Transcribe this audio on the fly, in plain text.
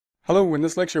Hello, in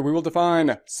this lecture we will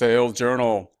define sales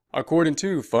journal. According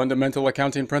to Fundamental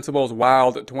Accounting Principles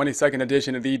Wild 22nd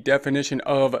edition, the definition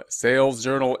of sales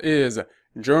journal is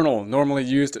journal normally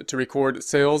used to record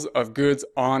sales of goods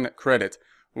on credit.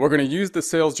 We're going to use the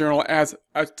sales journal as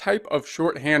a type of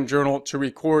shorthand journal to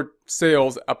record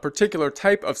sales, a particular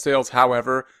type of sales,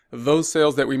 however, those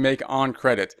sales that we make on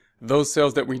credit, those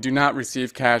sales that we do not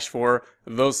receive cash for,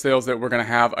 those sales that we're going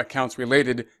to have accounts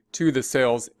related to the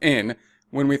sales in.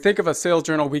 When we think of a sales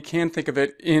journal, we can think of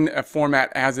it in a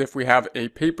format as if we have a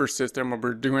paper system where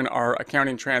we're doing our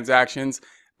accounting transactions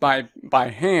by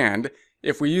hand.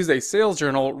 If we use a sales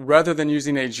journal rather than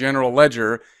using a general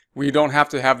ledger, we don't have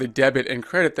to have the debit and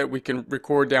credit that we can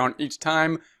record down each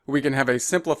time. We can have a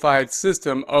simplified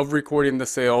system of recording the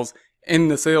sales in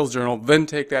the sales journal, then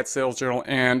take that sales journal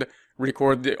and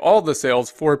record all the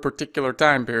sales for a particular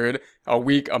time period, a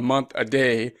week, a month, a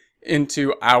day,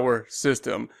 into our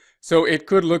system. So it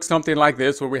could look something like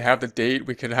this, where we have the date,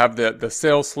 we could have the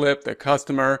sales slip, the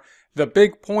customer. The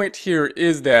big point here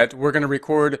is that we're going to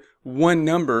record one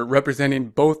number representing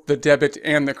both the debit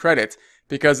and the credit,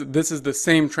 because this is the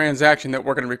same transaction that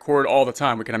we're going to record all the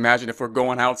time. We can imagine if we're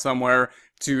going out somewhere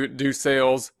to do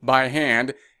sales by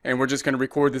hand, and we're just going to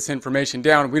record this information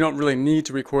down. We don't really need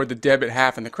to record the debit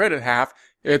half and the credit half.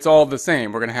 It's all the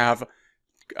same. We're going to have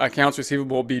accounts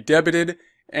receivable be debited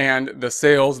and the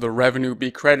sales, the revenue, be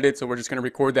credited. So we're just going to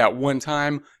record that one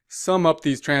time, sum up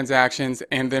these transactions,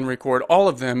 and then record all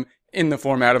of them in the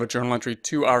format of a journal entry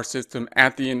to our system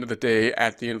at the end of the day,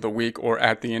 at the end of the week, or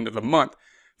at the end of the month.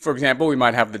 For example, we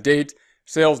might have the date,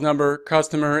 sales number,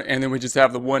 customer, and then we just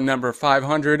have the one number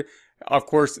 500. Of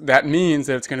course, that means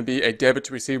that it's going to be a debit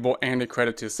to receivable and a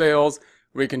credit to sales.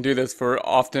 We can do this for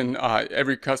often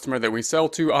every customer that we sell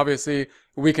to, obviously.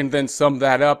 We can then sum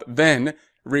that up, then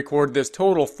record this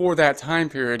total for that time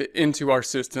period into our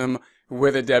system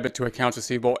with a debit to accounts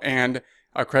receivable and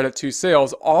a credit to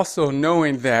sales. Also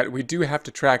knowing that we do have to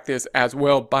track this as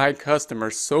well by customer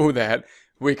so that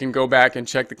we can go back and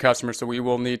check the customer. So we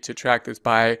will need to track this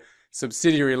by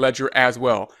subsidiary ledger as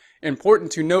well.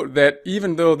 Important to note that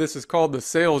even though this is called the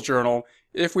sales journal,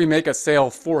 if we make a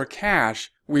sale for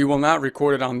cash, we will not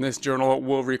record it on this journal.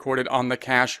 We'll record it on the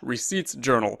cash receipts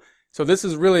journal. So this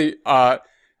is really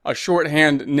a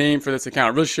shorthand name for this account.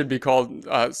 It really should be called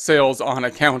sales on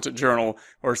account journal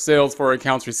or sales for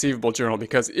accounts receivable journal,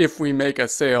 because if we make a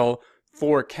sale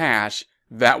for cash,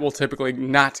 that will typically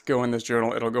not go in this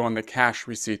journal. It'll go in the cash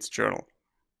receipts journal.